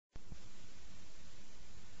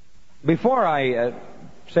Before I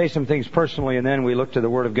say some things personally and then we look to the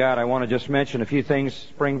Word of God, I want to just mention a few things.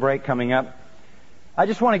 Spring break coming up. I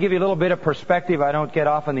just want to give you a little bit of perspective. I don't get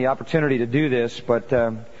often the opportunity to do this, but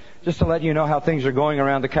just to let you know how things are going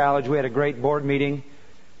around the college. We had a great board meeting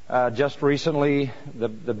just recently, the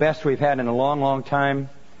best we've had in a long, long time.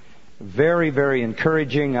 Very, very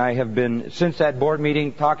encouraging. I have been, since that board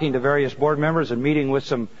meeting, talking to various board members and meeting with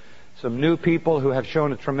some new people who have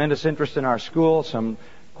shown a tremendous interest in our school. Some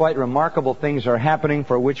quite remarkable things are happening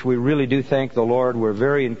for which we really do thank the Lord. We're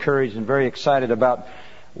very encouraged and very excited about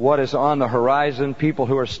what is on the horizon. People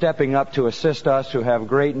who are stepping up to assist us, who have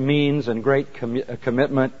great means and great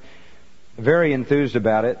commitment. Very enthused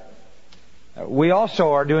about it. We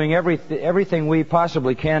also are doing everything we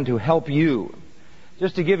possibly can to help you.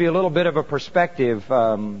 Just to give you a little bit of a perspective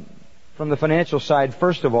from the financial side,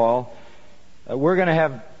 first of all, we're going to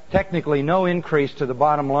have technically no increase to the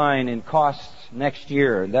bottom line in costs next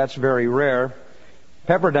year. That's very rare.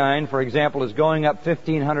 Pepperdine, for example, is going up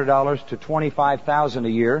 $1,500 to $25,000 a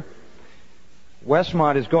year.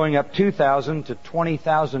 Westmont is going up $2,000 to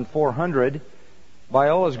 $20,400.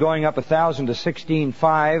 Biola is going up $1,000 to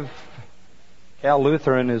 $16,500. Cal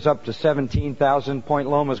Lutheran is up to $17,000. Point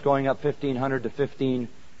Loma is going up $1,500 to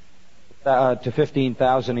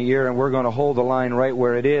 $15,000 a year, and we're going to hold the line right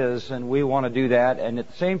where it is, and we want to do that. And at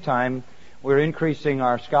the same time, we're increasing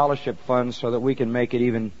our scholarship funds so that we can make it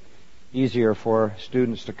even easier for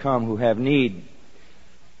students to come who have need.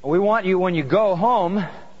 We want you, when you go home,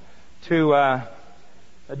 to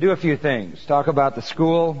do a few things. Talk about the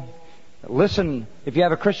school. Listen, if you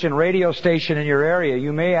have a Christian radio station in your area,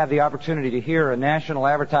 you may have the opportunity to hear a national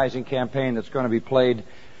advertising campaign that's going to be played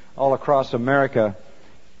all across America.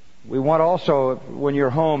 We want also, when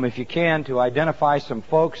you're home, if you can, to identify some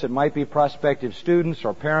folks that might be prospective students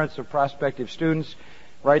or parents of prospective students.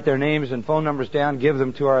 Write their names and phone numbers down, give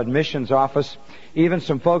them to our admissions office. Even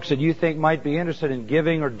some folks that you think might be interested in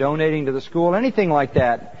giving or donating to the school, anything like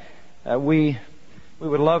that, we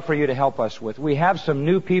would love for you to help us with. We have some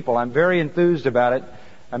new people. I'm very enthused about it.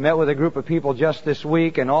 I met with a group of people just this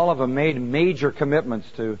week, and all of them made major commitments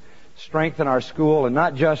to strengthen our school, and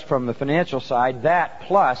not just from the financial side, that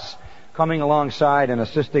plus coming alongside and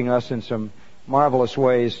assisting us in some marvelous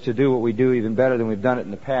ways to do what we do even better than we've done it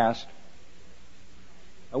in the past.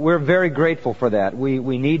 We're very grateful for that.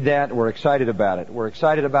 We need that. We're excited about it. We're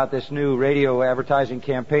excited about this new radio advertising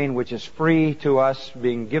campaign, which is free to us,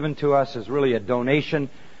 being given to us as really a donation,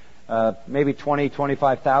 maybe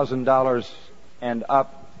 $25,000 and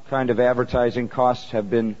up kind of advertising costs have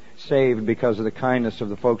been saved because of the kindness of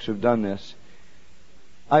the folks who've done this.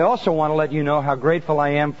 I also want to let you know how grateful I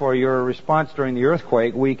am for your response during the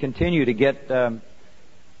earthquake. We continue to get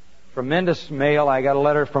tremendous mail. I got a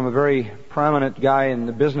letter from a very prominent guy in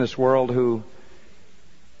the business world who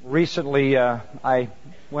recently I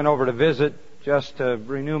went over to visit just to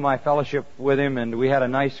renew my fellowship with him, and we had a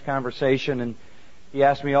nice conversation, and he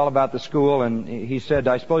asked me all about the school, and he said,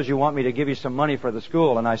 "I suppose you want me to give you some money for the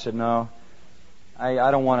school?" And I said, "No, I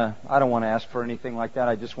don't want to ask for anything like that.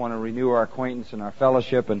 I just want to renew our acquaintance and our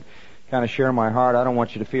fellowship and kind of share my heart. I don't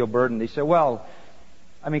want you to feel burdened." He said, "Well,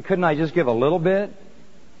 I mean, couldn't I just give a little bit?"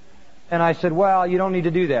 And I said, "Well, you don't need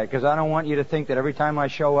to do that, because I don't want you to think that every time I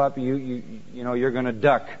show up, you know, you're going to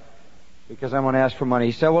duck because I'm going to ask for money."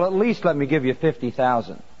 He said, "Well, at least let me give you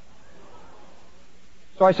 $50,000.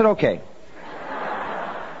 So I said, "Okay."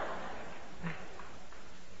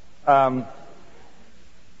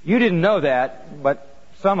 You didn't know that, but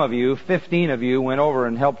some of you, 15 of you, went over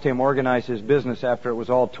and helped him organize his business after it was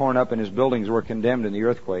all torn up and his buildings were condemned in the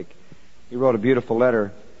earthquake. He wrote a beautiful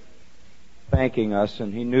letter thanking us,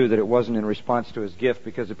 and he knew that it wasn't in response to his gift,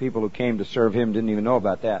 because the people who came to serve him didn't even know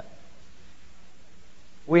about that.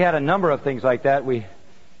 We had a number of things like that. We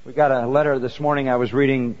got a letter this morning I was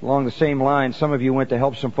reading along the same line. Some of you went to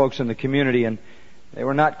help some folks in the community, and they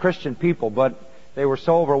were not Christian people, but they were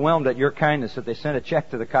so overwhelmed at your kindness that they sent a check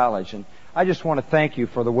to the college. And I just want to thank you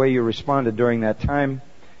for the way you responded during that time.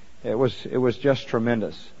 It was just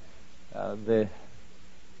tremendous.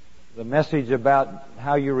 The message about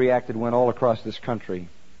how you reacted went all across this country.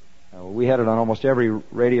 We had it on almost every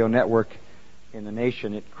radio network in the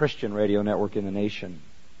nation, Christian radio network in the nation.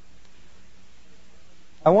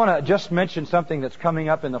 I want to just mention something that's coming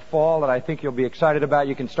up in the fall that I think you'll be excited about.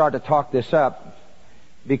 You can start to talk this up.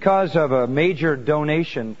 Because of a major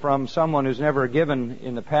donation from someone who's never given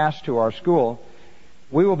in the past to our school,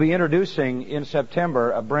 we will be introducing in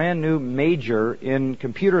September a brand new major in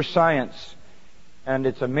computer science, and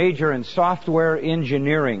it's a major in software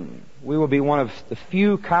engineering. We will be one of the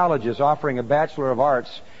few colleges offering a Bachelor of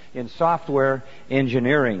Arts in software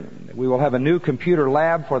engineering. We will have a new computer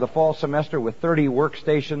lab for the fall semester with 30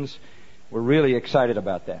 workstations. We're really excited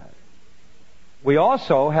about that. We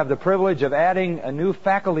also have the privilege of adding a new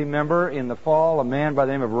faculty member in the fall, a man by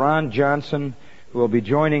the name of Ron Johnson, who will be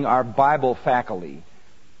joining our Bible faculty.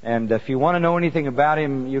 And if you want to know anything about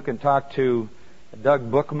him, you can talk to Doug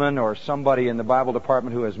Bookman or somebody in the Bible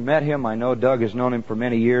department who has met him. I know Doug has known him for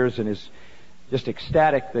many years and is just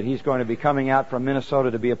ecstatic that he's going to be coming out from Minnesota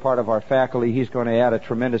to be a part of our faculty. He's going to add a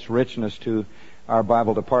tremendous richness to our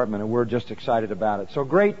Bible department, and we're just excited about it. So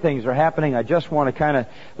great things are happening. I just want to kind of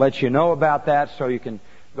let you know about that so you can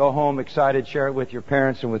go home excited, share it with your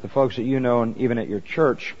parents and with the folks that you know and even at your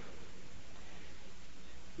church.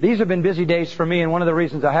 These have been busy days for me, and one of the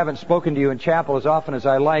reasons I haven't spoken to you in chapel as often as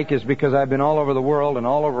I like is because I've been all over the world and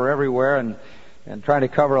all over everywhere and trying to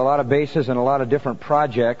cover a lot of bases and a lot of different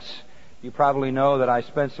projects. You probably know that I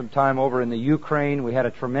spent some time over in the Ukraine. We had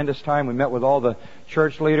a tremendous time. We met with all the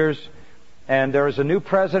church leaders. And there is a new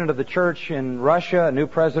president of the church in Russia, a new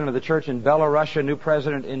president of the church in Belarus, a new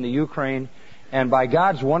president in the Ukraine. And by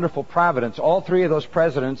God's wonderful providence, all three of those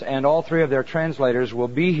presidents and all three of their translators will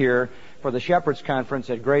be here for the Shepherds Conference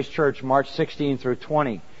at Grace Church March 16 through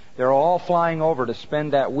 20. They're all flying over to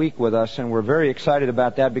spend that week with us, and we're very excited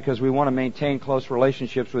about that because we want to maintain close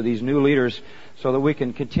relationships with these new leaders so that we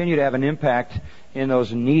can continue to have an impact in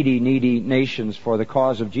those needy nations for the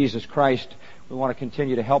cause of Jesus Christ. We want to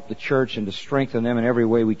continue to help the church and to strengthen them in every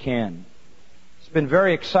way we can. It's been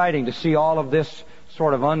very exciting to see all of this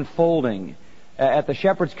sort of unfolding. At the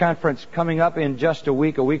Shepherds Conference coming up in just a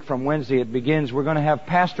week from Wednesday it begins, we're going to have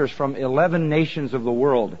pastors from 11 nations of the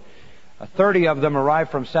world. 30 of them arrive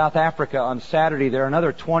from South Africa on Saturday. There are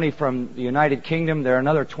another 20 from the United Kingdom. There are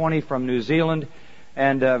another 20 from New Zealand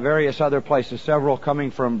and various other places, several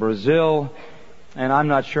coming from Brazil. And I'm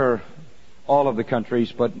not sure all of the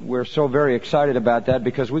countries, but we're so very excited about that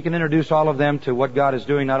because we can introduce all of them to what God is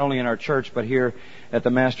doing not only in our church but here at the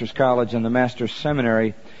Master's College and the Master's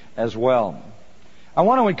Seminary as well. I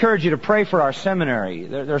want to encourage you to pray for our seminary.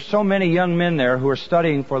 There are so many young men there who are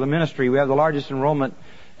studying for the ministry. We have the largest enrollment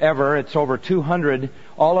ever. It's over 200.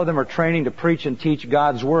 All of them are training to preach and teach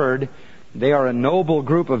God's Word. They are a noble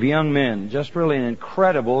group of young men, just really an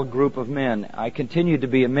incredible group of men. I continue to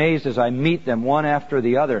be amazed as I meet them one after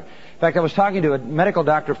the other. In fact, I was talking to a medical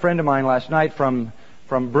doctor friend of mine last night from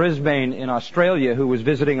Brisbane in Australia who was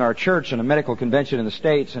visiting our church in a medical convention in the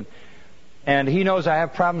States, and he knows I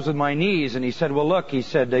have problems with my knees, and he said, well, look, he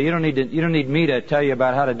said, you don't need me to tell you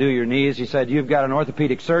about how to do your knees. He said, you've got an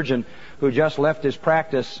orthopedic surgeon who just left his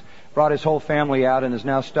practice, brought his whole family out, and is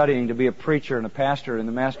now studying to be a preacher and a pastor in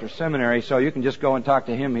the Master's Seminary, so you can just go and talk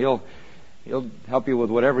to him. He'll help you with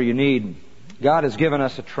whatever you need. God has given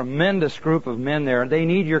us a tremendous group of men there. They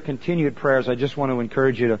need your continued prayers. I just want to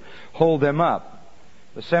encourage you to hold them up.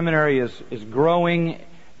 The seminary is growing,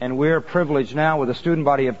 and we're privileged now with a student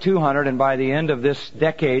body of 200, and by the end of this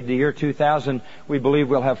decade, the year 2000, we believe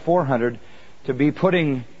we'll have 400, to be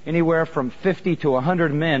putting anywhere from 50 to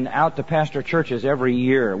 100 men out to pastor churches every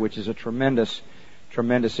year, which is a tremendous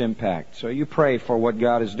impact. So you pray for what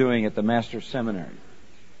God is doing at the Master's Seminary.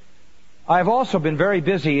 I've also been very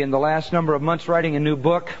busy in the last number of months writing a new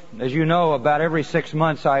book. As you know, about every 6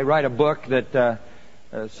 months I write a book that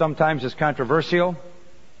sometimes is controversial.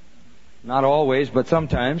 Not always, but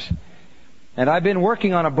sometimes. And I've been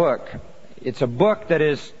working on a book. It's a book that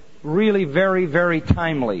is really very, very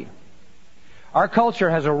timely. Our culture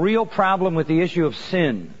has a real problem with the issue of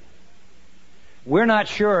sin. We're not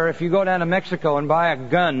sure if you go down to Mexico and buy a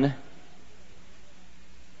gun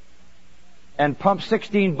and pump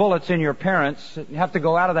 16 bullets in your parents, you have to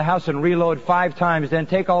go out of the house and reload 5 times, then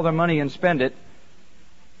take all their money and spend it.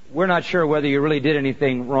 We're not sure whether you really did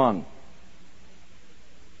anything wrong.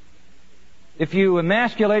 If you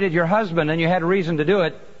emasculated your husband and you had reason to do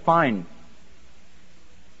it, fine.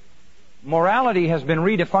 Morality has been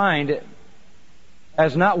redefined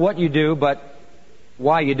as not what you do, but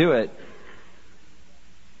why you do it.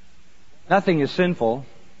 Nothing is sinful.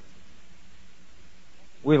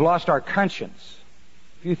 We've lost our conscience.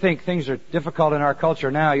 If you think things are difficult in our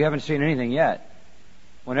culture now, you haven't seen anything yet.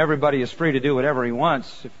 When everybody is free to do whatever he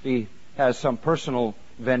wants, if he has some personal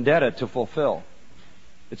vendetta to fulfill.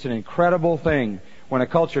 It's an incredible thing when a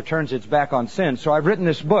culture turns its back on sin. So I've written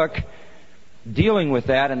this book dealing with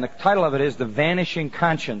that, and the title of it is The Vanishing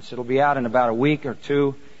Conscience. It'll be out in about a week or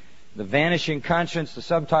two. The Vanishing Conscience. The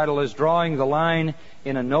subtitle is Drawing the Line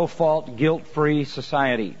in a No-Fault, Guilt-Free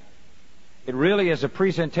Society. It really is a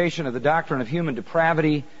presentation of the doctrine of human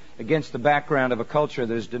depravity against the background of a culture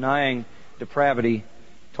that is denying depravity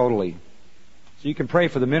totally. So you can pray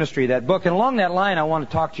for the ministry of that book. And along that line, I want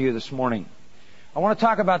to talk to you this morning. I want to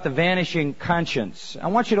talk about the vanishing conscience. I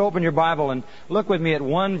want you to open your Bible and look with me at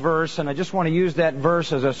one verse, and I just want to use that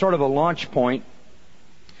verse as a sort of a launch point.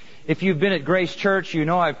 If you've been at Grace Church, you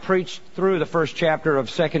know I've preached through the first chapter of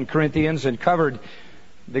 2 Corinthians and covered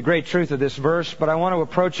the great truth of this verse, but I want to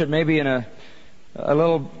approach it maybe in a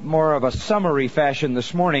little more of a summary fashion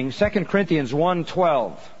this morning. 2 Corinthians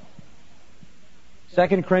 1:12.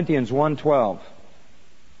 2 Corinthians 1:12.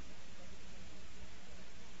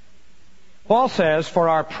 Paul says, "For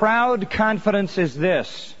our proud confidence is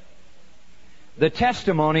this, the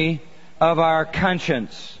testimony of our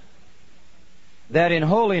conscience, that in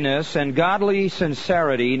holiness and godly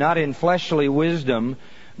sincerity, not in fleshly wisdom,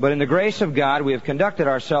 but in the grace of God, we have conducted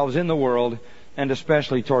ourselves in the world, and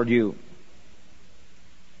especially toward you."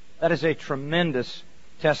 That is a tremendous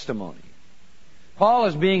testimony. Paul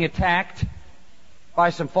is being attacked by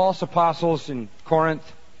some false apostles in Corinth.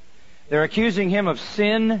 They're accusing him of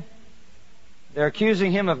sin. They're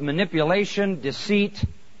accusing him of manipulation, deceit.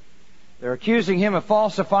 They're accusing him of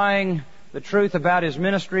falsifying the truth about his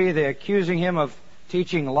ministry. They're accusing him of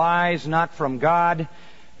teaching lies not from God.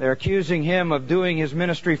 They're accusing him of doing his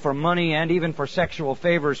ministry for money and even for sexual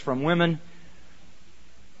favors from women.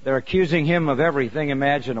 They're accusing him of everything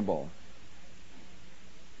imaginable.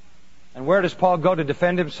 And where does Paul go to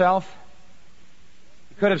defend himself?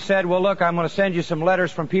 He could have said, well, look, I'm going to send you some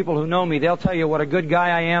letters from people who know me. They'll tell you what a good guy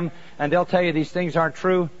I am, and they'll tell you these things aren't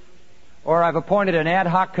true. Or I've appointed an ad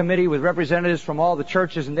hoc committee with representatives from all the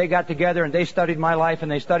churches, and they got together and they studied my life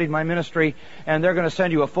and they studied my ministry, and they're going to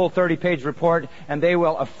send you a full 30-page report, and they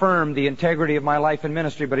will affirm the integrity of my life and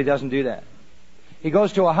ministry. But he doesn't do that. He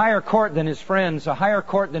goes to a higher court than his friends, a higher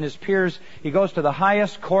court than his peers. He goes to the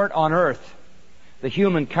highest court on earth, the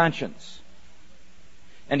human conscience.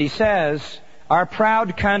 And he says, our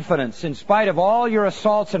proud confidence, in spite of all your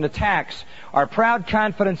assaults and attacks, our proud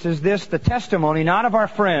confidence is this, the testimony not of our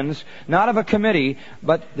friends, not of a committee,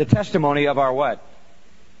 but the testimony of our what?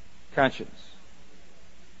 Conscience.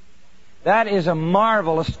 That is a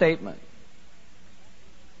marvelous statement.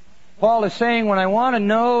 Paul is saying, when I want to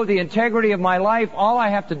know the integrity of my life, all I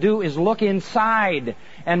have to do is look inside.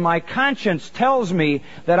 And my conscience tells me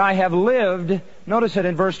that I have lived, notice it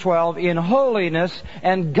in verse 12, in holiness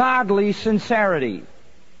and godly sincerity.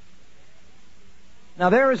 Now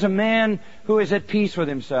there is a man who is at peace with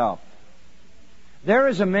himself. There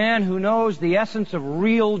is a man who knows the essence of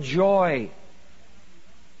real joy,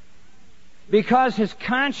 because his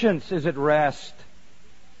conscience is at rest.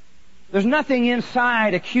 There's nothing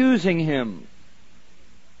inside accusing him.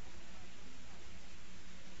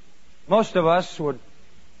 Most of us would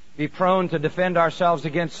be prone to defend ourselves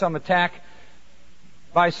against some attack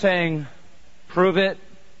by saying, prove it.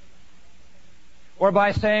 Or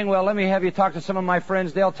by saying, well, let me have you talk to some of my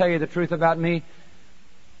friends. They'll tell you the truth about me.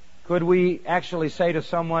 Could we actually say to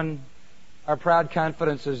someone, our proud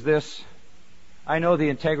confidence is this, I know the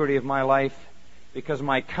integrity of my life because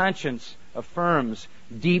my conscience affirms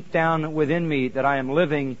deep down within me that I am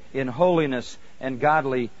living in holiness and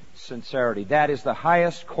godly sincerity. That is the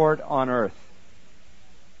highest court on earth.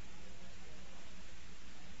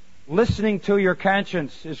 Listening to your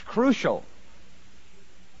conscience is crucial.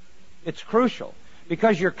 It's crucial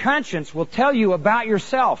because your conscience will tell you about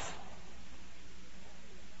yourself.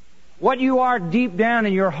 What you are deep down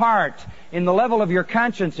in your heart, in the level of your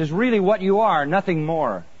conscience, is really what you are, nothing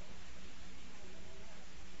more.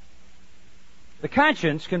 The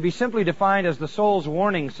conscience can be simply defined as the soul's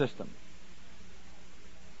warning system.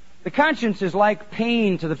 The conscience is like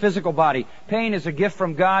pain to the physical body. Pain is a gift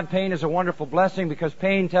from God. Pain is a wonderful blessing because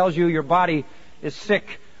pain tells you your body is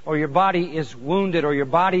sick, or your body is wounded, or your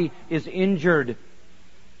body is injured.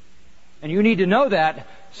 And you need to know that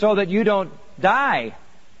so that you don't die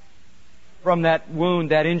from that wound,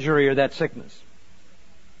 that injury, or that sickness.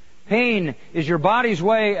 Pain is your body's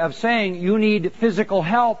way of saying you need physical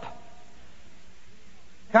help.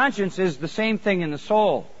 Conscience is the same thing in the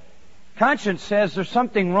soul. Conscience says there's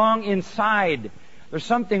something wrong inside. There's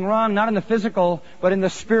something wrong not in the physical, but in the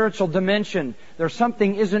spiritual dimension. There's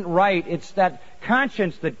something isn't right. It's that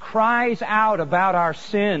conscience that cries out about our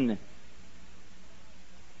sin.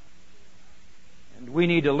 And we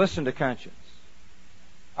need to listen to conscience.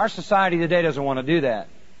 Our society today doesn't want to do that.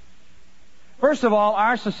 First of all,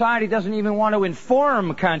 our society doesn't even want to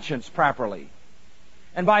inform conscience properly.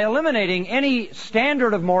 And by eliminating any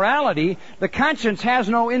standard of morality, the conscience has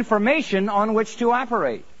no information on which to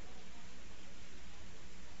operate.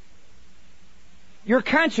 Your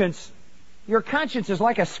conscience is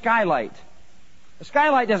like a skylight. A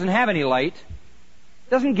skylight doesn't have any light,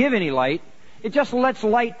 doesn't give any light. It just lets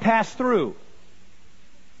light pass through.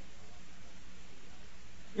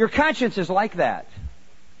 Your conscience is like that.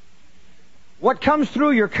 What comes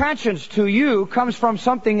through your conscience to you comes from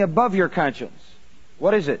something above your conscience.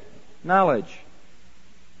 What is it? Knowledge.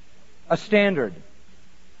 A standard.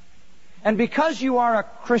 And because you are a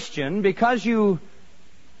Christian, because you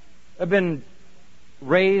have been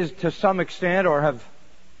raised to some extent or have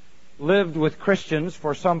lived with Christians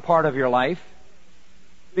for some part of your life,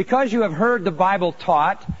 because you have heard the Bible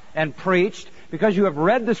taught and preached, because you have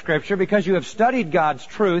read the Scripture, because you have studied God's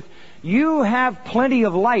truth, you have plenty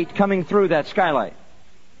of light coming through that skylight.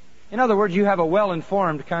 In other words, you have a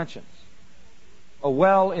well-informed conscience. A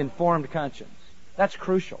well-informed conscience. That's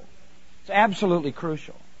crucial. It's absolutely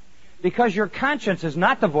crucial. Because your conscience is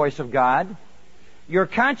not the voice of God. Your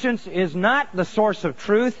conscience is not the source of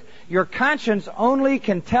truth. Your conscience only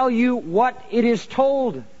can tell you what it is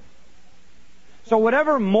told. So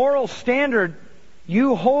whatever moral standard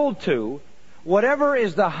you hold to, whatever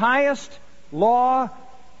is the highest law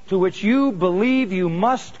to which you believe you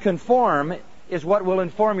must conform, is what will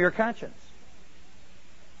inform your conscience.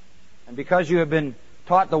 And because you have been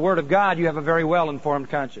taught the Word of God, you have a very well-informed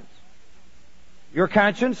conscience. Your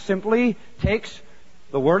conscience simply takes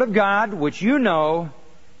the Word of God, which you know,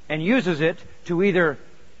 and uses it to either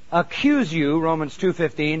accuse you, Romans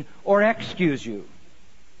 2:15, or excuse you.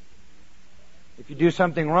 If you do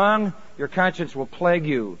something wrong, your conscience will plague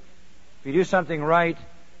you. If you do something right,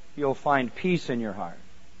 you'll find peace in your heart.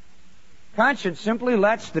 Conscience simply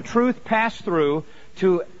lets the truth pass through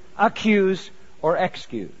to accuse or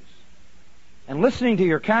excuse. And listening to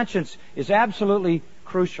your conscience is absolutely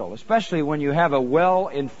crucial, especially when you have a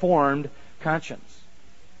well-informed conscience.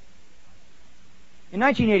 In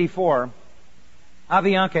 1984,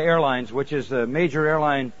 Avianca Airlines, which is a major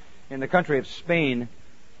airline in the country of Spain,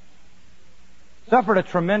 suffered a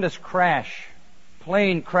tremendous crash.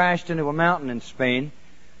 Plane crashed into a mountain in Spain.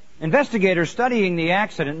 Investigators studying the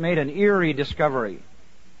accident made an eerie discovery.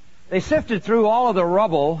 They sifted through all of the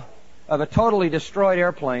rubble of a totally destroyed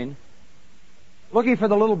airplane, looking for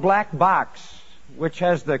the little black box, which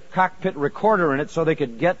has the cockpit recorder in it, so they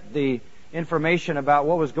could get the information about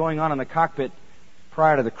what was going on in the cockpit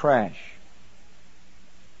prior to the crash.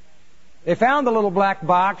 They found the little black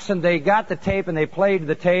box, and they got the tape, and they played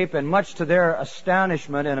the tape, and much to their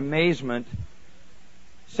astonishment and amazement,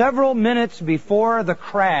 several minutes before the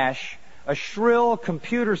crash, a shrill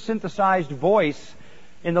computer-synthesized voice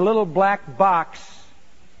in the little black box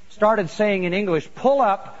started saying in English, "Pull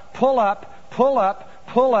up, pull up, pull up,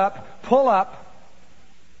 pull up, pull up."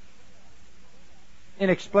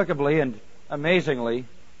 Inexplicably and amazingly,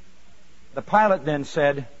 the pilot then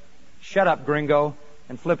said, "Shut up, gringo,"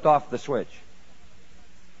 and flipped off the switch.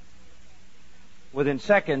 Within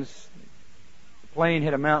seconds, the plane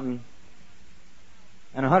hit a mountain,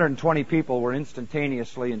 and 120 people were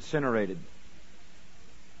instantaneously incinerated.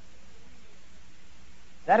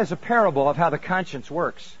 That is a parable of how the conscience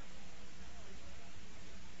works.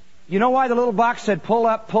 You know why the little box said pull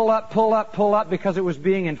up, pull up, pull up, pull up? Because it was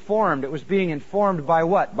being informed. It was being informed by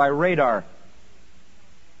what? By radar.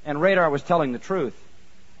 And radar was telling the truth.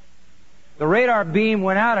 The radar beam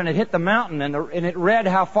went out and it hit the mountain, and it read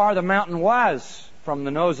how far the mountain was from the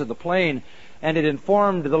nose of the plane. And it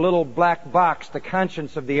informed the little black box, the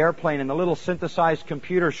conscience of the airplane, and the little synthesized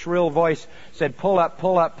computer shrill voice said, "Pull up,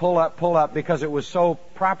 pull up, pull up, pull up," because it was so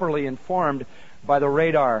properly informed by the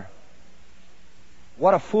radar.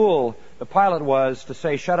 What a fool the pilot was to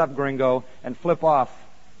say, "Shut up, gringo," and flip off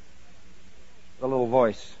the little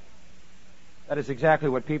voice. That is exactly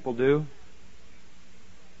what people do.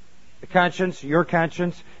 The conscience, your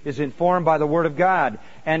conscience, is informed by the Word of God.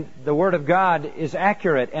 And the Word of God is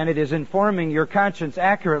accurate, and it is informing your conscience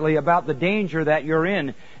accurately about the danger that you're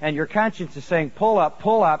in. And your conscience is saying, pull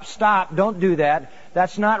up, stop, don't do that.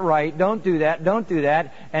 That's not right, don't do that, don't do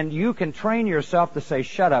that. And you can train yourself to say,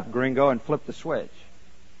 "Shut up, gringo," and flip the switch.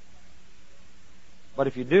 But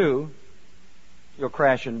if you do, you'll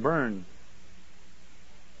crash and burn.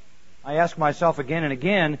 I ask myself again and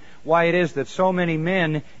again why it is that so many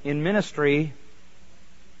men in ministry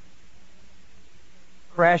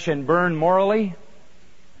crash and burn morally.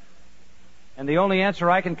 And the only answer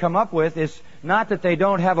I can come up with is not that they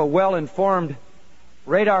don't have a well-informed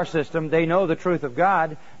radar system, they know the truth of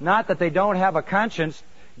God, not that they don't have a conscience.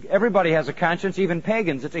 Everybody has a conscience, even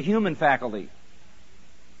pagans. It's a human faculty.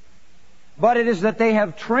 But it is that they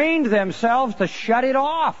have trained themselves to shut it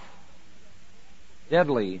off.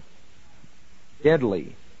 Deadly.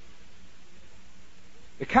 Deadly.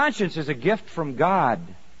 The conscience is a gift from God.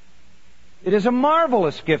 It is a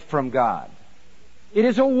marvelous gift from God. It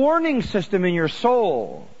is a warning system in your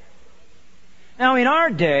soul. Now, in our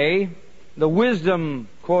day, the wisdom,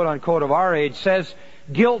 quote unquote, of our age says,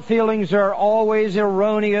 Guilt feelings are always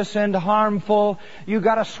erroneous and harmful. You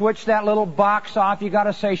got to switch that little box off. You got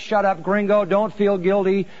to say, shut up, gringo. Don't feel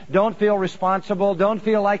guilty. Don't feel responsible. Don't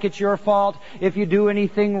feel like it's your fault if you do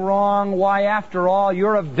anything wrong. Why, after all,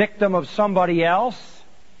 you're a victim of somebody else.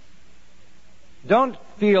 Don't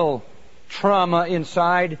feel trauma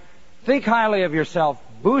inside. Think highly of yourself.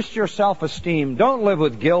 Boost your self-esteem. Don't live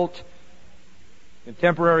with guilt.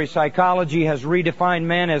 Contemporary psychology has redefined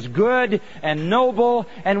man as good and noble,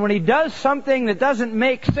 and when he does something that doesn't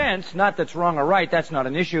make sense, not that's wrong or right, that's not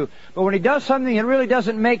an issue, but when he does something that really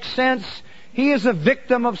doesn't make sense, he is a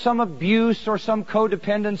victim of some abuse or some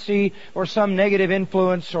codependency or some negative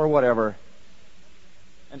influence or whatever.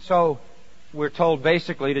 And so we're told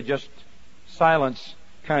basically to just silence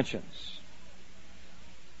conscience.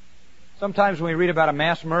 Sometimes when we read about a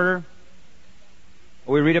mass murder,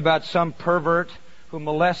 or we read about some pervert who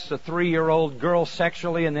molests a 3-year-old girl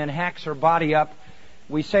sexually and then hacks her body up,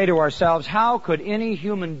 we say to ourselves, how could any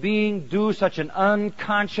human being do such an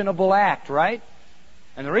unconscionable act, right?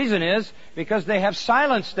 And the reason is because they have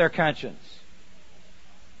silenced their conscience.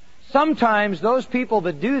 Sometimes those people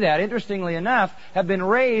that do that, interestingly enough, have been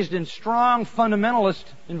raised in strong fundamentalist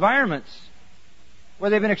environments where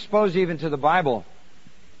they've been exposed even to the Bible.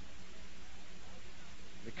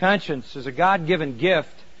 The conscience is a God-given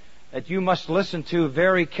gift that you must listen to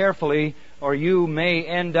very carefully, or you may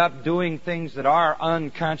end up doing things that are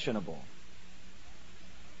unconscionable.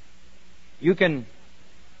 You can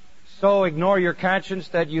so ignore your conscience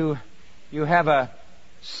that you have a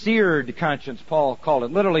seared conscience, Paul called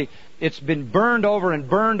it. Literally, it's been burned over and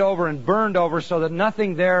burned over and burned over so that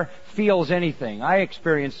nothing there feels anything. I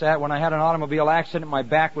experienced that when I had an automobile accident. My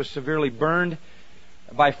back was severely burned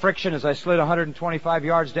by friction as I slid 125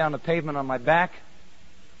 yards down the pavement on my back.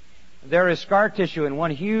 There is scar tissue in one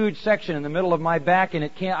huge section in the middle of my back, and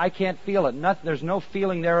I can't feel it. There's no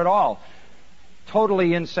feeling there at all.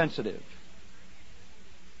 Totally insensitive.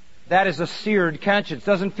 That is a seared conscience.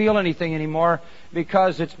 Doesn't feel anything anymore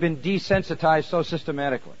because it's been desensitized so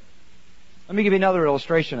systematically. Let me give you another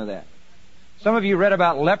illustration of that. Some of you read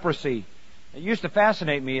about leprosy. It used to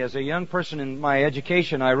fascinate me as a young person in my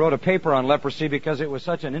education. I wrote a paper on leprosy because it was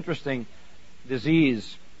such an interesting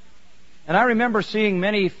disease. And I remember seeing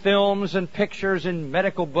many films and pictures in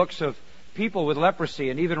medical books of people with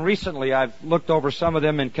leprosy. And even recently I've looked over some of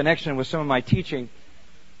them in connection with some of my teaching.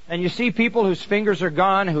 And you see people whose fingers are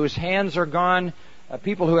gone, whose hands are gone,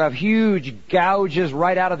 people who have huge gouges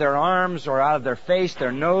right out of their arms or out of their face.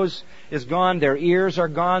 Their nose is gone, their ears are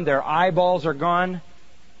gone, their eyeballs are gone.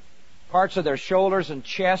 Parts of their shoulders and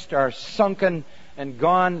chest are sunken and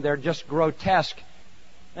gone. They're just grotesque.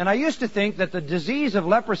 And I used to think that the disease of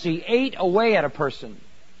leprosy ate away at a person.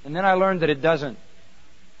 And then I learned that it doesn't.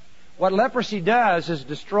 What leprosy does is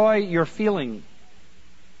destroy your feeling.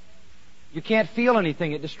 You can't feel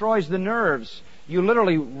anything. It destroys the nerves. You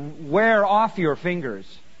literally wear off your fingers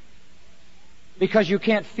because you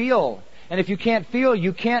can't feel. And if you can't feel,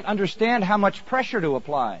 you can't understand how much pressure to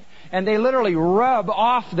apply. And they literally rub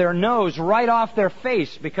off their nose right off their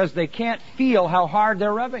face because they can't feel how hard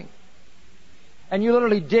they're rubbing. And you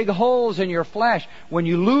literally dig holes in your flesh. When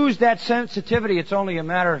you lose that sensitivity, it's only a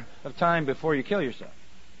matter of time before you kill yourself.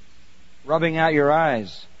 Rubbing out your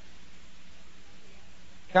eyes.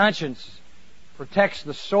 Conscience protects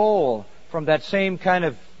the soul from that same kind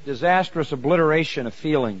of disastrous obliteration of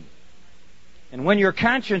feeling. And when your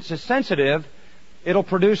conscience is sensitive, it'll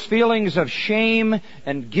produce feelings of shame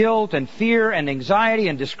and guilt and fear and anxiety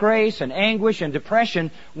and disgrace and anguish and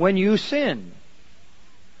depression when you sin.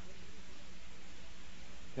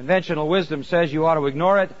 Conventional wisdom says you ought to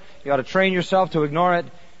ignore it. You ought to train yourself to ignore it.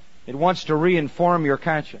 It wants to reinform your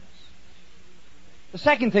conscience. The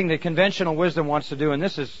second thing that conventional wisdom wants to do, and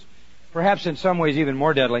this is perhaps in some ways even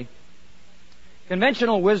more deadly,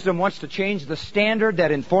 conventional wisdom wants to change the standard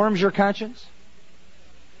that informs your conscience.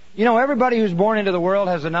 You know, everybody who's born into the world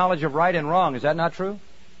has a knowledge of right and wrong. Is that not true?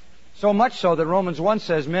 So much so that Romans 1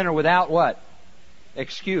 says men are without what?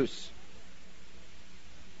 Excuse.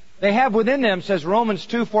 They have within them, says Romans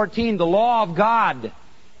 2:14, the law of God.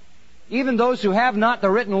 Even those who have not the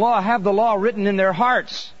written law have the law written in their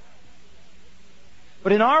hearts.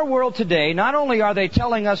 But in our world today, not only are they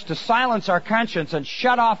telling us to silence our conscience and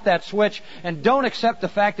shut off that switch and don't accept the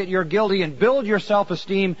fact that you're guilty and build your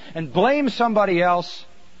self-esteem and blame somebody else,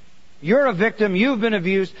 you're a victim, you've been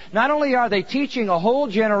abused. Not only are they teaching a whole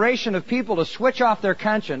generation of people to switch off their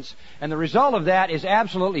conscience, and the result of that is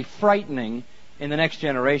absolutely frightening in the next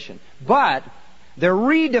generation, but they're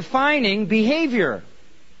redefining behavior.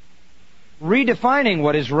 Redefining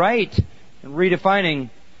what is right and redefining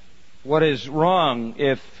what is wrong,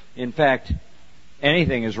 if in fact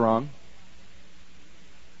anything is wrong.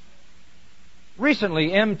 Recently,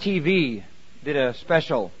 MTV did a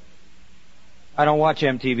special. I don't watch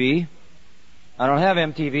MTV. I don't have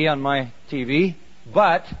MTV on my TV,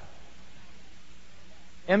 but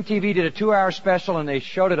MTV did a 2-hour special and they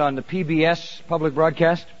showed it on the PBS public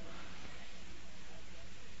broadcast.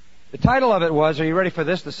 The title of it was, are you ready for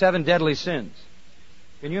this? The 7 Deadly Sins.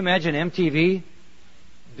 Can you imagine MTV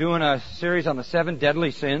doing a series on the 7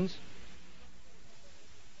 deadly sins?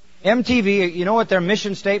 MTV, you know what their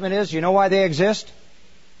mission statement is? You know why they exist?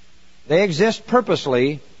 They exist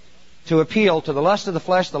purposely to appeal to the lust of the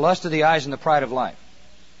flesh, the lust of the eyes, and the pride of life.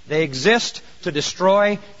 They exist to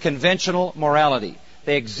destroy conventional morality.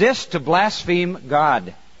 They exist to blaspheme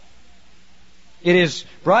God. It is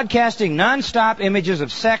broadcasting non-stop images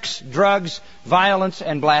of sex, drugs, violence,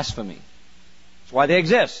 and blasphemy. That's why they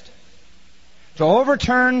exist. To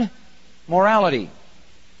overturn morality.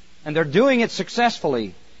 And they're doing it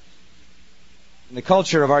successfully in the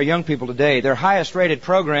culture of our young people today. Their highest rated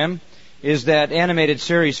program is that animated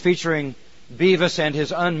series featuring Beavis and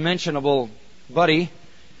his unmentionable buddy.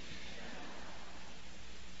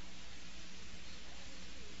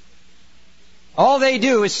 All they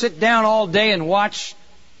do is sit down all day and watch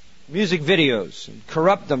music videos and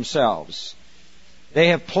corrupt themselves. They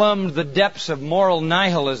have plumbed the depths of moral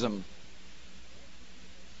nihilism.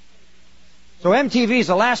 So MTV is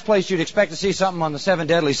the last place you'd expect to see something on the 7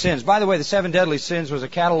 deadly sins. By the way, the 7 deadly sins was a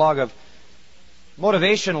catalog of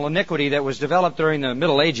motivational iniquity that was developed during the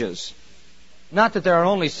Middle Ages. Not that there are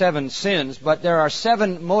only 7 sins, but there are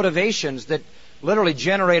 7 motivations that literally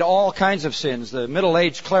generate all kinds of sins. The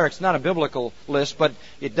middle-aged clerics, not a biblical list, but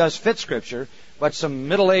it does fit Scripture. But some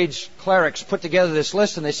middle-aged clerics put together this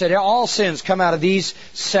list and they said all sins come out of these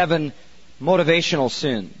 7 motivational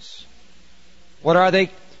sins. What are they?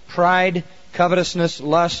 Pride, covetousness,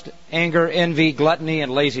 lust, anger, envy, gluttony,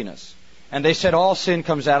 and laziness. And they said all sin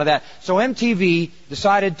comes out of that. So MTV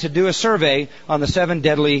decided to do a survey on the 7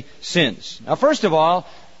 deadly sins. Now, first of all,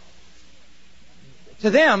 to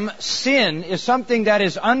them, sin is something that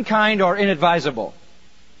is unkind or inadvisable.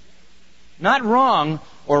 Not wrong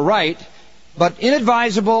or right, but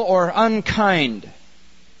inadvisable or unkind.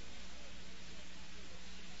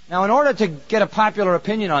 Now, in order to get a popular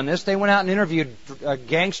opinion on this, they went out and interviewed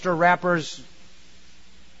gangster rappers,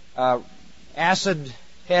 acid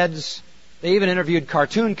heads. They even interviewed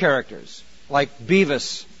cartoon characters like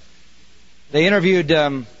Beavis. They interviewed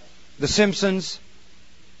The Simpsons.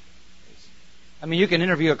 I mean, you can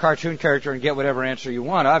interview a cartoon character and get whatever answer you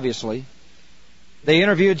want, obviously. They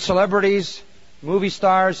interviewed celebrities, movie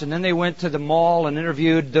stars, and then they went to the mall and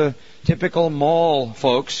interviewed the typical mall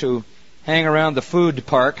folks who hang around the food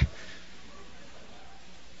park.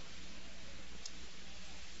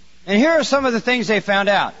 And here are some of the things they found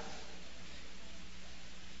out.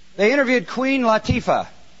 They interviewed Queen Latifah.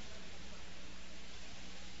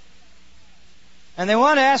 And they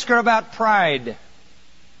wanted to ask her about pride.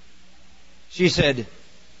 She said,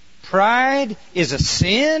 pride is a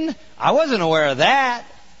sin? I wasn't aware of that.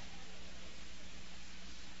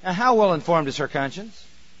 Now, how well informed is her conscience?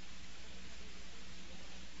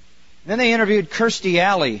 Then they interviewed Kirstie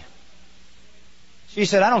Alley. She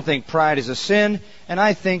said, I don't think pride is a sin, and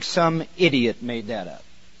I think some idiot made that up.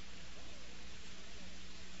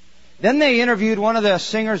 Then they interviewed one of the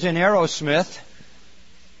singers in Aerosmith,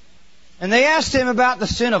 and they asked him about the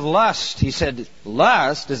sin of lust. He said,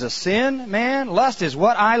 lust is a sin, man? Lust is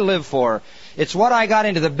what I live for. It's what I got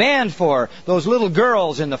into the band for. Those little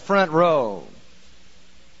girls in the front row.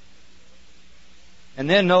 And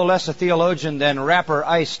then no less a theologian than rapper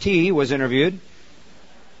Ice-T was interviewed.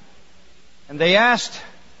 And they asked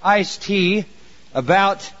Ice-T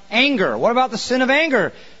about anger. What about the sin of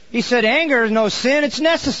anger? He said, anger is no sin, it's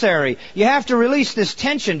necessary. You have to release this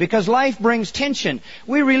tension because life brings tension.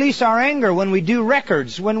 We release our anger when we do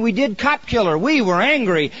records. When we did Cop Killer, we were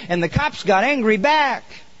angry and the cops got angry back.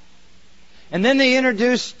 And then they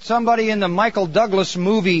introduced somebody in the Michael Douglas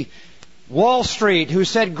movie Wall Street who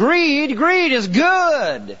said, greed is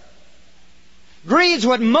good. Greed's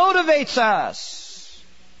what motivates us.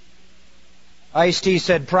 Ice-T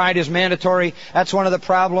said pride is mandatory. That's one of the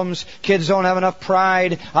problems. Kids don't have enough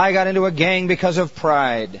pride. I got into a gang because of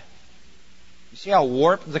pride. You see how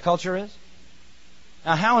warped the culture is?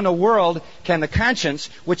 Now, how in the world can the conscience,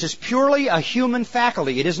 which is purely a human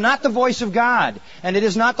faculty, it is not the voice of God, and it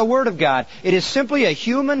is not the Word of God. It is simply a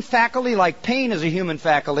human faculty like pain is a human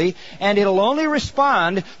faculty, and it'll only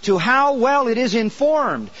respond to how well it is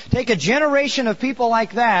informed. Take a generation of people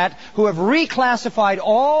like that who have reclassified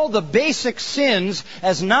all the basic sins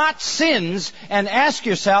as not sins, and ask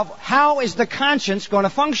yourself, how is the conscience going to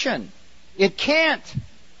function? It can't.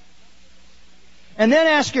 And then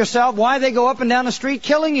ask yourself why they go up and down the street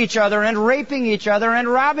killing each other and raping each other and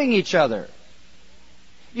robbing each other.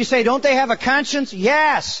 You say, don't they have a conscience?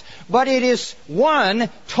 Yes. But it is, one,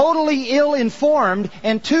 totally ill-informed,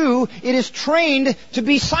 and two, it is trained to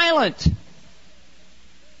be silent.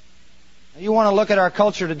 You want to look at our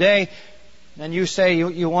culture today, and you say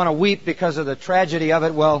you want to weep because of the tragedy of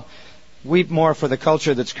it. Well, weep more for the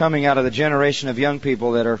culture that's coming out of the generation of young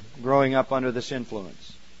people that are growing up under this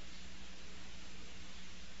influence.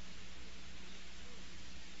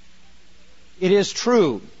 It is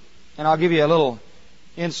true, and I'll give you a little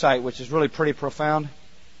insight which is really pretty profound.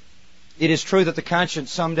 It is true that the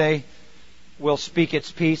conscience someday will speak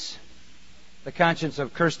its piece. The conscience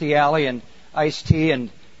of Kirstie Alley and Ice-T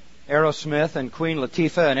and Aerosmith and Queen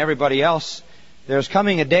Latifah and everybody else. There's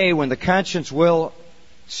coming a day when the conscience will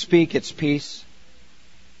speak its piece.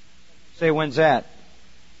 Say, when's that?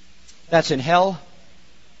 That's in hell.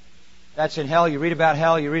 That's in hell. You read about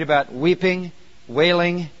hell. You read about weeping,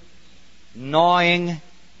 wailing, gnawing,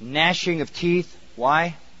 gnashing of teeth.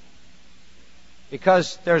 Why?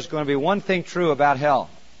 Because there's going to be one thing true about hell.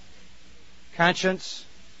 Conscience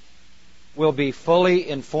will be fully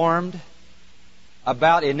informed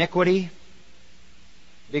about iniquity,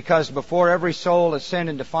 because before every soul is sent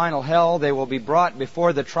into final hell, they will be brought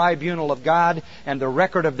before the tribunal of God, and the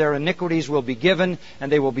record of their iniquities will be given,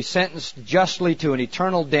 and they will be sentenced justly to an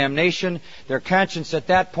eternal damnation. Their conscience at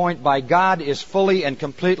that point by God is fully and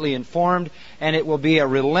completely informed, and it will be a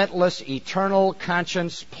relentless, eternal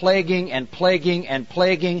conscience, plaguing and plaguing and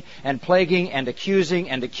plaguing and plaguing and accusing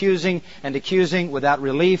and accusing and accusing without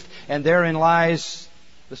relief, and therein lies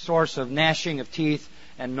the source of gnashing of teeth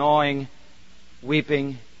and gnawing,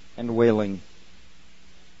 weeping and wailing.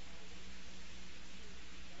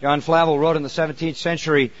 John Flavel wrote in the 17th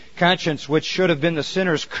century, conscience, which should have been the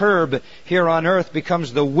sinner's curb here on earth,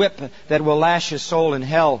 becomes the whip that will lash his soul in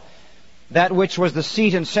hell. That which was the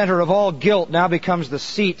seat and center of all guilt now becomes the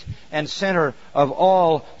seat and center of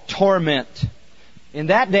all torment. In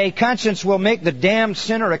that day, conscience will make the damned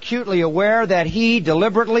sinner acutely aware that he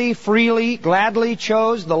deliberately, freely, gladly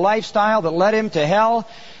chose the lifestyle that led him to hell,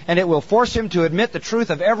 and it will force him to admit the truth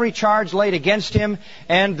of every charge laid against him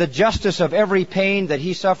and the justice of every pain that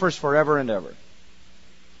he suffers forever and ever.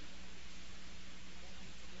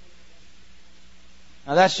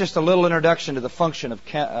 Now that's just a little introduction to the function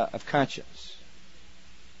of conscience.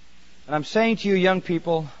 And I'm saying to you young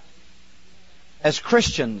people, as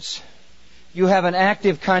Christians, you have an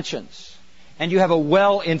active conscience, and you have a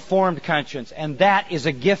well-informed conscience, and that is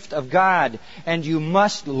a gift of God, and you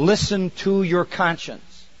must listen to your conscience.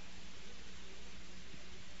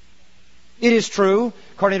 It is true,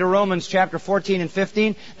 according to Romans chapter 14 and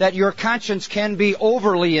 15, that your conscience can be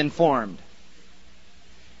overly informed.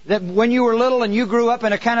 That when you were little and you grew up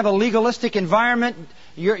in a kind of a legalistic environment,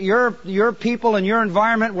 your people and your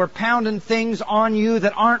environment were pounding things on you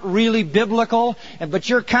that aren't really biblical, but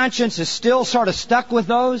your conscience is still sort of stuck with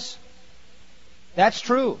those. That's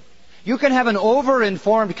true. You can have an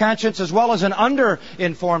over-informed conscience as well as an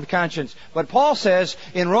under-informed conscience. But Paul says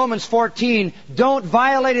in Romans 14, don't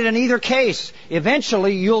violate it in either case.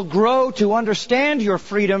 Eventually, you'll grow to understand your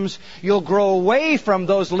freedoms. You'll grow away from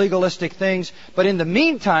those legalistic things. But in the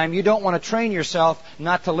meantime, you don't want to train yourself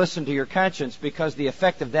not to listen to your conscience, because the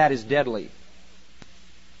effect of that is deadly.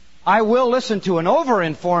 I will listen to an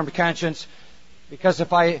over-informed conscience, because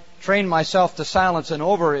if I train myself to silence an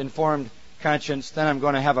over-informed conscience, then I'm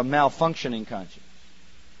going to have a malfunctioning conscience.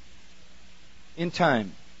 In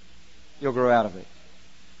time, you'll grow out of it.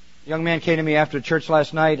 A young man came to me after church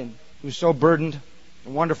last night, and he was so burdened. A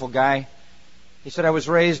wonderful guy. He said, I was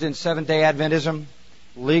raised in Seventh-day Adventism,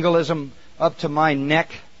 legalism up to my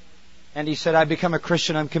neck. And he said, I become a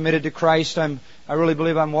Christian. I'm committed to Christ. I really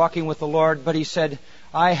believe I'm walking with the Lord. But he said,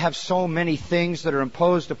 I have so many things that are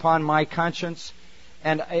imposed upon my conscience.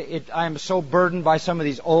 And I'm so burdened by some of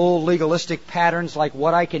these old legalistic patterns, like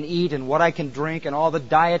what I can eat and what I can drink and all the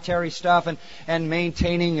dietary stuff and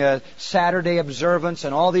maintaining a Saturday observance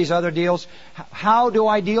and all these other deals. How do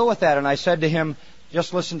I deal with that? And I said to him,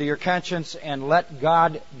 just listen to your conscience and let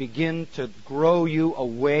God begin to grow you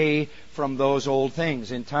away from those old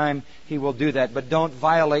things. In time, He will do that. But don't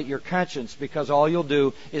violate your conscience, because all you'll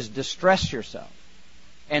do is distress yourself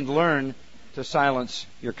and learn to silence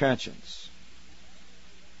your conscience.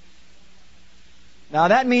 Now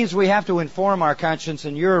that means we have to inform our conscience,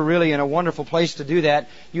 and you're really in a wonderful place to do that.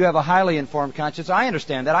 You have a highly informed conscience. I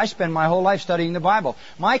understand that. I spend my whole life studying the Bible.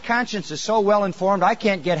 My conscience is so well informed, I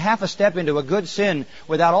can't get half a step into a good sin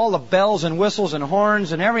without all the bells and whistles and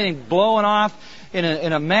horns and everything blowing off in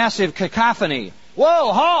a massive cacophony.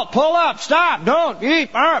 Whoa, halt, pull up, stop, don't, eat,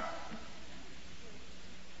 up.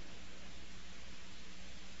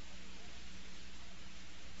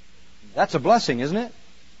 That's a blessing, isn't it?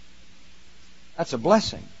 That's a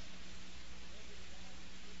blessing.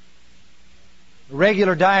 A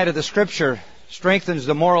regular diet of the Scripture strengthens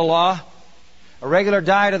the moral law. A regular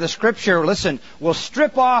diet of the Scripture, listen, will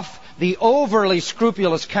strip off the overly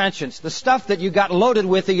scrupulous conscience, the stuff that you got loaded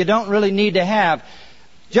with that you don't really need to have.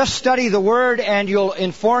 Just study the Word and you'll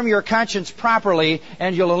inform your conscience properly,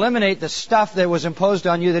 and you'll eliminate the stuff that was imposed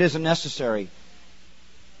on you that isn't necessary.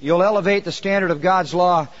 You'll elevate the standard of God's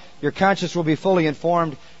law. Your conscience will be fully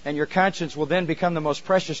informed, and your conscience will then become the most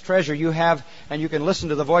precious treasure you have, and you can listen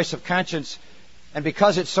to the voice of conscience. And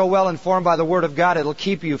because it's so well informed by the Word of God, it'll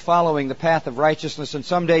keep you following the path of righteousness. And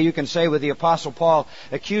someday you can say with the Apostle Paul,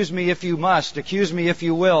 accuse me if you must, accuse me if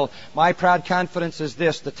you will. My proud confidence is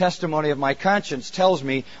this: the testimony of my conscience tells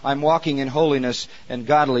me I'm walking in holiness and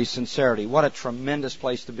godly sincerity. What a tremendous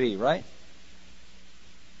place to be, right?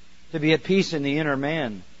 To be at peace in the inner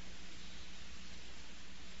man.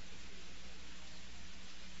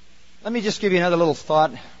 Let me just give you another little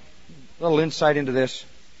thought, a little insight into this.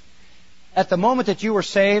 At the moment that you were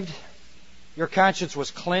saved, your conscience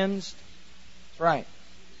was cleansed. That's right.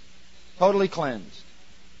 Totally cleansed.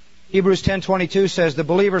 Hebrews 10:22 says the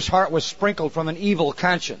believer's heart was sprinkled from an evil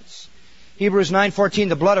conscience. Hebrews 9:14,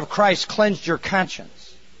 the blood of Christ cleansed your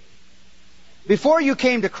conscience. Before you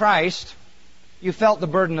came to Christ, you felt the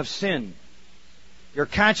burden of sin. Your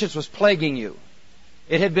conscience was plaguing you.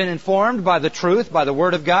 It had been informed by the truth, by the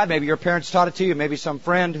Word of God. Maybe your parents taught it to you, maybe some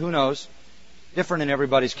friend, who knows. Different in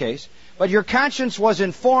everybody's case. But your conscience was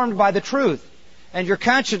informed by the truth. And your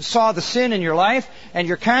conscience saw the sin in your life, and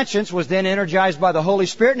your conscience was then energized by the Holy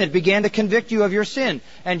Spirit, and it began to convict you of your sin.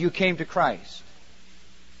 And you came to Christ.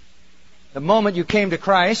 The moment you came to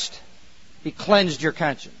Christ, He cleansed your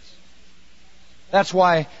conscience. That's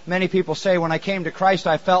why many people say, when I came to Christ,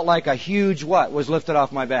 I felt like a huge what was lifted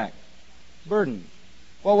off my back? Burden.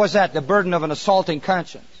 What was that? The burden of an assaulting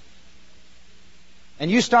conscience. And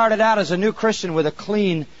you started out as a new Christian with a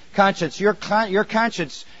clean conscience. Your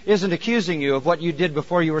conscience isn't accusing you of what you did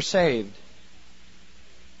before you were saved.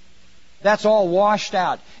 That's all washed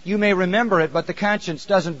out. You may remember it, but the conscience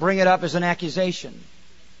doesn't bring it up as an accusation.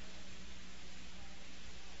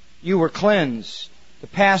 You were cleansed. The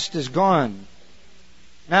past is gone.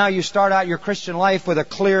 Now you start out your Christian life with a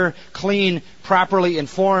clear, clean, properly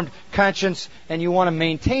informed conscience, and you want to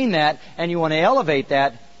maintain that, and you want to elevate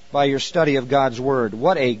that by your study of God's Word.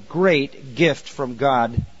 What a great gift from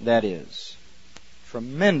God that is.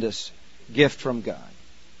 Tremendous gift from God.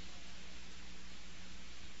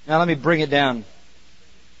 Now let me bring it down.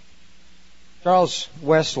 Charles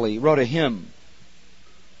Wesley wrote a hymn.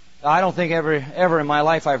 I don't think ever in my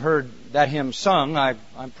life I've heard that hymn sung.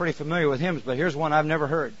 I'm pretty familiar with hymns, but here's one I've never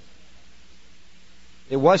heard.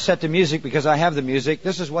 It was set to music because I have the music.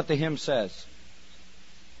 This is what the hymn says.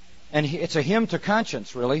 And it's a hymn to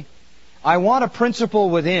conscience, really. I want a principle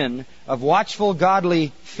within of watchful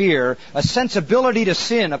godly fear, a sensibility to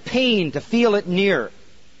sin, a pain to feel it near.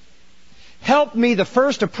 Help me the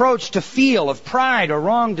first approach to feel of pride or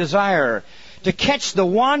wrong desire, to catch the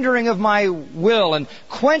wandering of my will and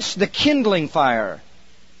quench the kindling fire.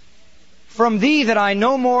 From Thee that I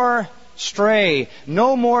no more stray,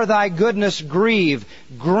 no more Thy goodness grieve.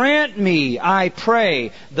 Grant me, I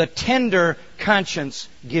pray, the tender conscience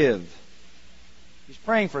give. He's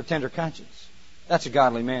praying for a tender conscience. That's a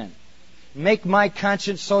godly man. Make my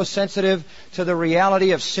conscience so sensitive to the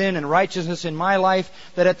reality of sin and righteousness in my life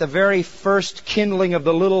that at the very first kindling of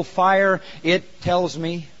the little fire, it tells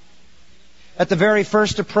me. At the very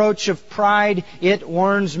first approach of pride, it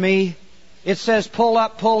warns me. It says, pull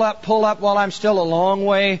up, pull up, pull up, while I'm still a long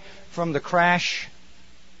way from the crash.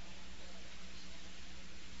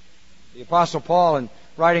 The Apostle Paul, in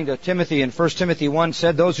writing to Timothy in 1 Timothy 1,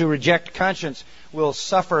 said, those who reject conscience will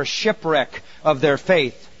suffer shipwreck of their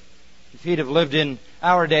faith. If he'd have lived in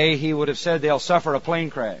our day, he would have said they'll suffer a plane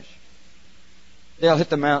crash. They'll hit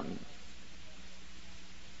the mountain.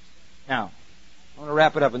 Now, I want to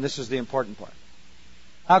wrap it up, and this is the important part.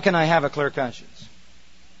 How can I have a clear conscience?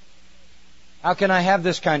 How can I have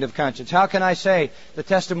this kind of conscience? How can I say the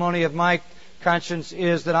testimony of my conscience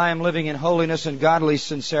is that I am living in holiness and godly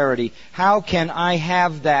sincerity? How can I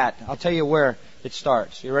have that? I'll tell you where it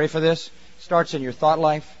starts. You ready for this? It starts in your thought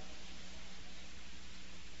life.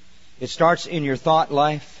 It starts in your thought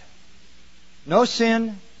life. No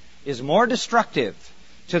sin is more destructive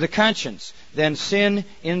to the conscience than sin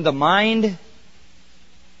in the mind.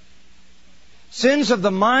 Sins of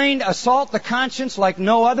the mind assault the conscience like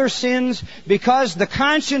no other sins because the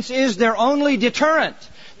conscience is their only deterrent.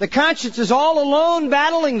 The conscience is all alone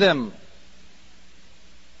battling them.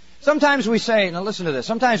 Sometimes we say, now listen to this,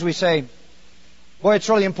 sometimes we say, boy, it's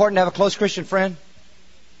really important to have a close Christian friend.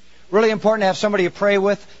 Really important to have somebody you pray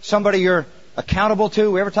with, somebody you're accountable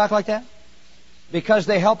to. We ever talk like that? Because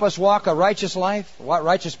they help us walk a righteous life, a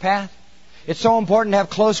righteous path. It's so important to have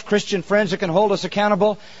close Christian friends that can hold us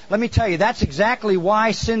accountable. Let me tell you, that's exactly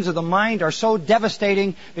why sins of the mind are so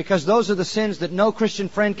devastating, because those are the sins that no Christian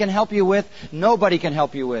friend can help you with. Nobody can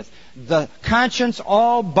help you with. The conscience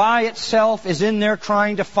all by itself is in there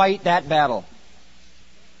trying to fight that battle.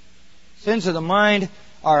 Sins of the mind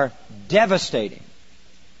are devastating.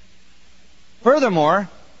 Furthermore,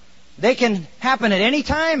 they can happen at any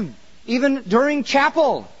time, even during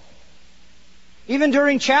chapel. Even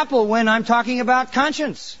during chapel when I'm talking about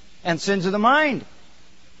conscience and sins of the mind.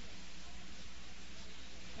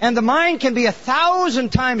 And the mind can be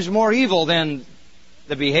 1,000 times more evil than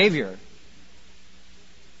the behavior.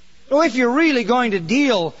 So if you're really going to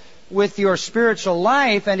deal with your spiritual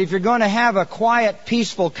life, and if you're going to have a quiet,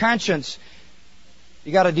 peaceful conscience,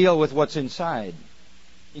 you got to deal with what's inside.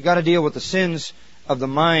 You got to deal with the sins of the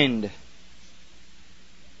mind,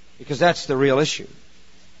 because that's the real issue.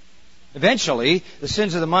 Eventually, the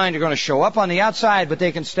sins of the mind are going to show up on the outside, but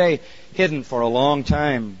they can stay hidden for a long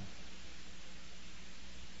time.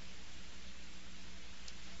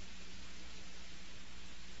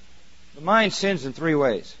 The mind sins in 3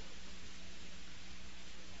 ways.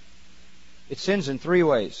 It sins in 3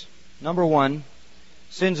 ways. Number 1,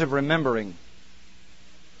 sins of remembering.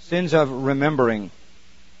 Sins of remembering.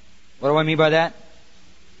 What do I mean by that?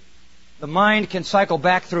 The mind can cycle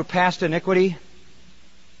back through past iniquity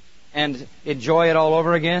and enjoy it all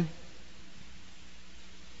over again.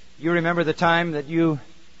 You remember the time that you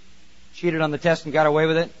cheated on the test and got away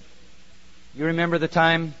with it? You remember the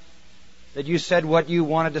time that you said what you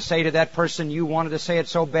wanted to say to that person? You wanted to say it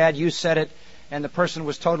so bad, you said it, and the person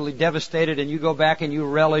was totally devastated, and you go back and you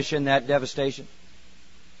relish in that devastation.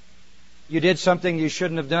 You did something you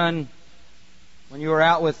shouldn't have done when you were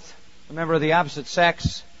out with a member of the opposite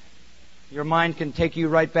sex. Your mind can take you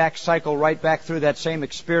right back, cycle right back through that same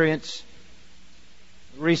experience,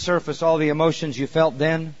 resurface all the emotions you felt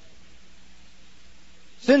then.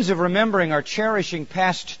 Sins of remembering are cherishing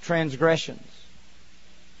past transgressions.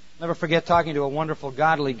 Never forget talking to a wonderful,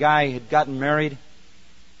 godly guy who had gotten married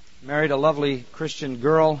a lovely Christian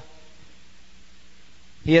girl.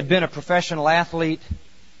 He had been a professional athlete.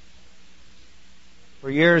 For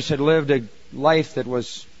years had lived a life that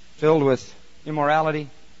was filled with immorality.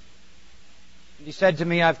 He said to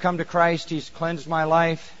me, I've come to Christ. He's cleansed my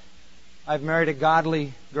life. I've married a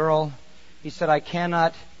godly girl. He said, I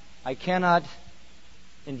cannot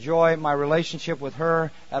enjoy my relationship with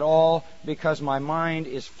her at all because my mind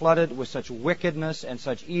is flooded with such wickedness and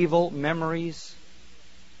such evil memories.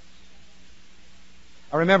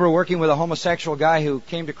 I remember working with a homosexual guy who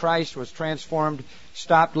came to Christ, was transformed,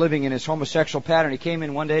 stopped living in his homosexual pattern. He came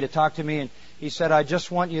in one day to talk to me, and he said, I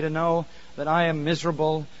just want you to know that I am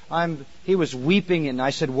miserable. He was weeping, and I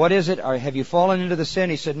said, what is it? Have you fallen into the sin?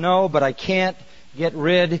 He said, no, but I can't get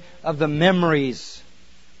rid of the memories.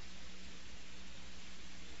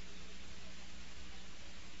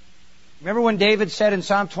 Remember when David said in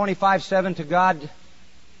Psalm 25:7 to God,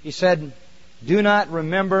 he said, do not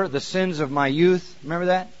remember the sins of my youth. Remember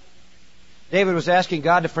that? David was asking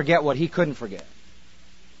God to forget what he couldn't forget.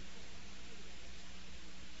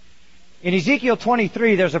 In Ezekiel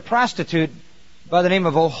 23, there's a prostitute by the name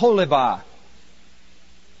of Oholibah.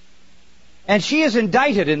 And she is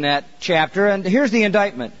indicted in that chapter, and here's the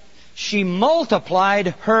indictment. She multiplied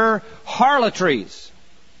her harlotries.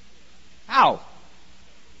 How?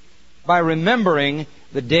 By remembering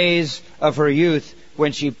the days of her youth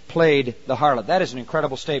when she played the harlot. That is an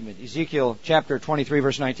incredible statement. Ezekiel chapter 23,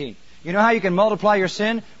 verse 19. You know how you can multiply your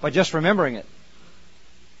sin? By just remembering it.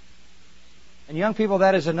 And young people,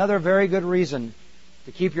 that is another very good reason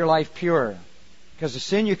to keep your life pure. Because the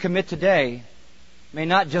sin you commit today may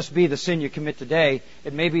not just be the sin you commit today.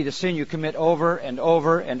 It may be the sin you commit over and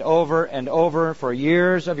over and over and over for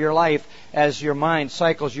years of your life as your mind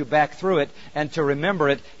cycles you back through it. And to remember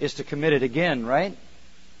it is to commit it again, right?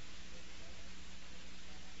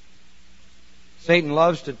 Satan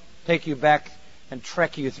loves to take you back and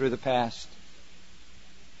trek you through the past.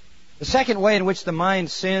 The second way in which the mind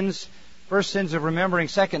sins, first, sins of remembering,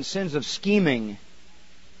 second, sins of scheming.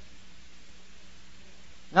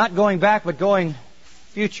 Not going back, but going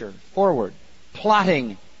future, forward,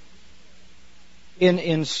 plotting. In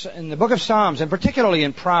the book of Psalms, and particularly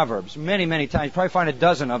in Proverbs, many, many times, you probably find a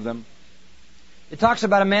dozen of them, It talks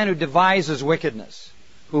about a man who devises wickedness,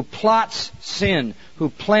 who plots sin, who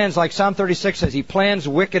plans, like Psalm 36 says, he plans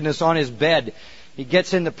wickedness on his bed. He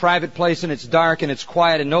gets in the private place and it's dark and it's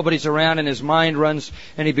quiet and nobody's around and his mind runs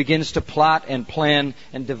and he begins to plot and plan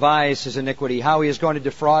and devise his iniquity. How he is going to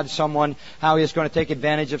defraud someone, how he is going to take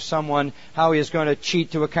advantage of someone, how he is going to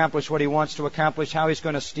cheat to accomplish what he wants to accomplish, how he's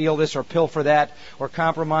going to steal this or pilfer that or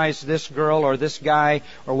compromise this girl or this guy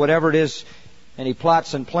or whatever it is. And he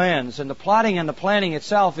plots and plans. And the plotting and the planning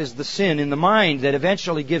itself is the sin in the mind that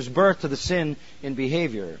eventually gives birth to the sin in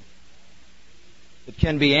behavior. It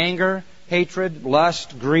can be anger, hatred,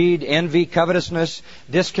 lust, greed, envy, covetousness,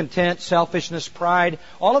 discontent, selfishness, pride.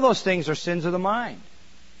 All of those things are sins of the mind.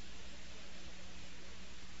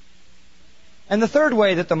 And the third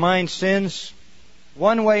way that the mind sins,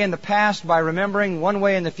 one way in the past by remembering, one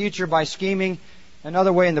way in the future by scheming,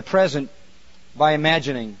 another way in the present by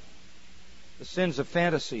imagining. The sins of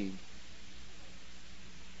fantasy.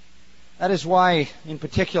 That is why, in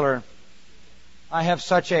particular, I have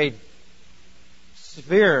such a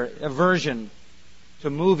severe aversion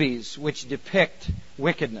to movies which depict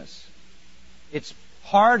wickedness. It's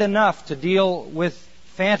hard enough to deal with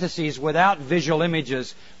fantasies without visual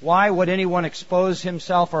images. Why would anyone expose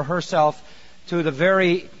himself or herself to the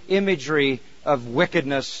very imagery of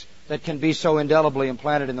wickedness that can be so indelibly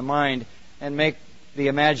implanted in the mind and make the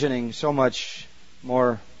imagining so much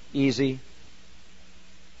more easy?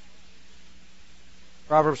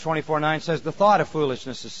 Proverbs 24:9 says, the thought of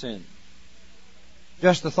foolishness is sin.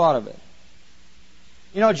 Just the thought of it.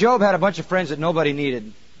 You know, Job had a bunch of friends that nobody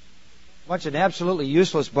needed. A bunch of an absolutely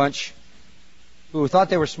useless bunch who thought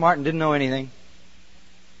they were smart and didn't know anything.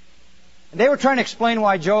 And they were trying to explain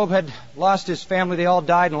why Job had lost his family. They all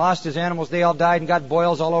died, and lost his animals. They all died and got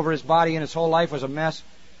boils all over his body, and his whole life was a mess.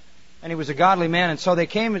 And he was a godly man. And so they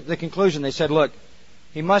came to the conclusion. They said, look,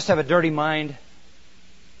 he must have a dirty mind.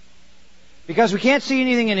 Because we can't see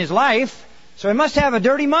anything in his life, so he must have a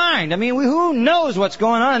dirty mind. I mean, who knows what's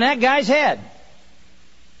going on in that guy's head?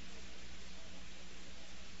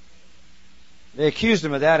 They accused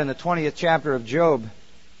him of that in the 20th chapter of Job.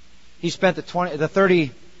 He spent the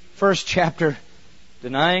 31st chapter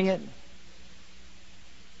denying it.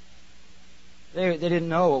 They didn't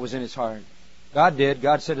know what was in his heart. God did.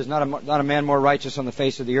 God said, there's not a man more righteous on the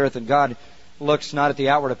face of the earth. And God looks not at the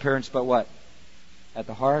outward appearance, but what? At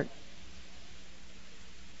the heart.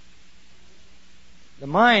 The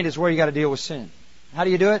mind is where you got to deal with sin. How do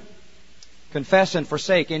you do it? Confess and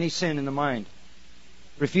forsake any sin in the mind.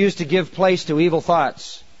 Refuse to give place to evil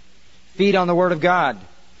thoughts. Feed on the Word of God.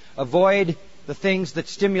 Avoid the things that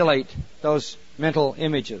stimulate those mental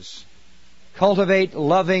images. Cultivate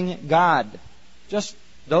loving God. Just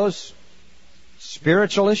those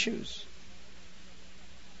spiritual issues.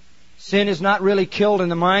 Sin is not really killed in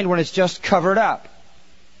the mind when it's just covered up.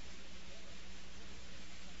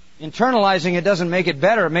 Internalizing it doesn't make it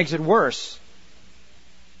better, it makes it worse.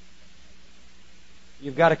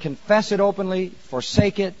 You've got to confess it openly,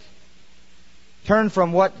 forsake it, turn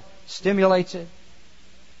from what stimulates it,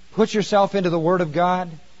 put yourself into the Word of God,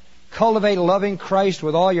 cultivate loving Christ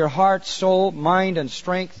with all your heart, soul, mind, and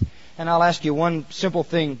strength. And I'll ask you one simple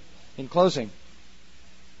thing in closing.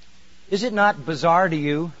 Is it not bizarre to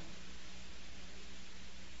you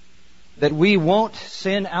that we won't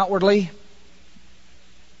sin outwardly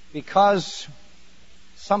because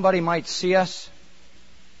somebody might see us,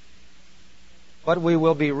 but we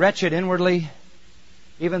will be wretched inwardly,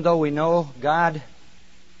 even though we know God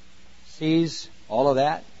sees all of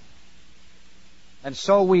that? And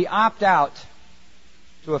so we opt out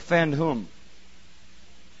to offend whom?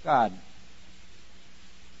 God.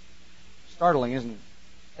 Startling, isn't it?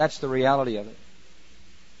 That's the reality of it.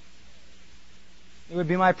 It would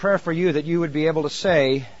be my prayer for you that you would be able to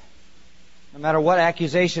say, no matter what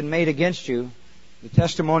accusation made against you, the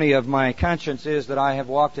testimony of my conscience is that I have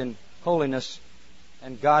walked in holiness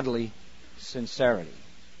and godly sincerity.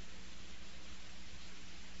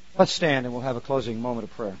 Let's stand and we'll have a closing moment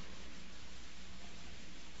of prayer.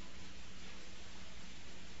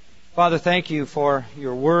 Father, thank you for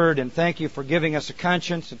your word, and thank you for giving us a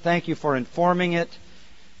conscience, and thank you for informing it.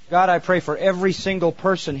 God, I pray for every single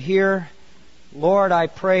person here. Lord, I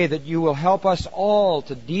pray that you will help us all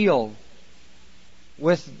to deal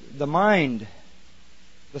with the mind,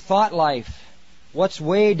 the thought life, what's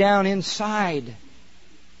way down inside,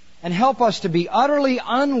 and help us to be utterly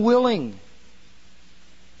unwilling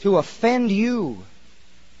to offend you,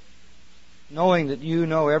 knowing that you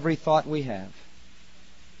know every thought we have.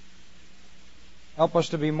 Help us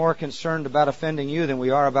to be more concerned about offending you than we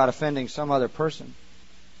are about offending some other person,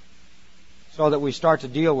 so that we start to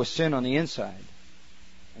deal with sin on the inside.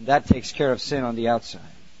 And that takes care of sin on the outside.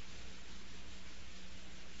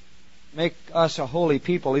 Make us a holy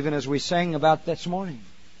people, even as we sang about this morning.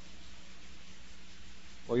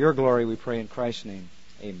 For your glory we pray in Christ's name.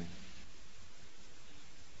 Amen.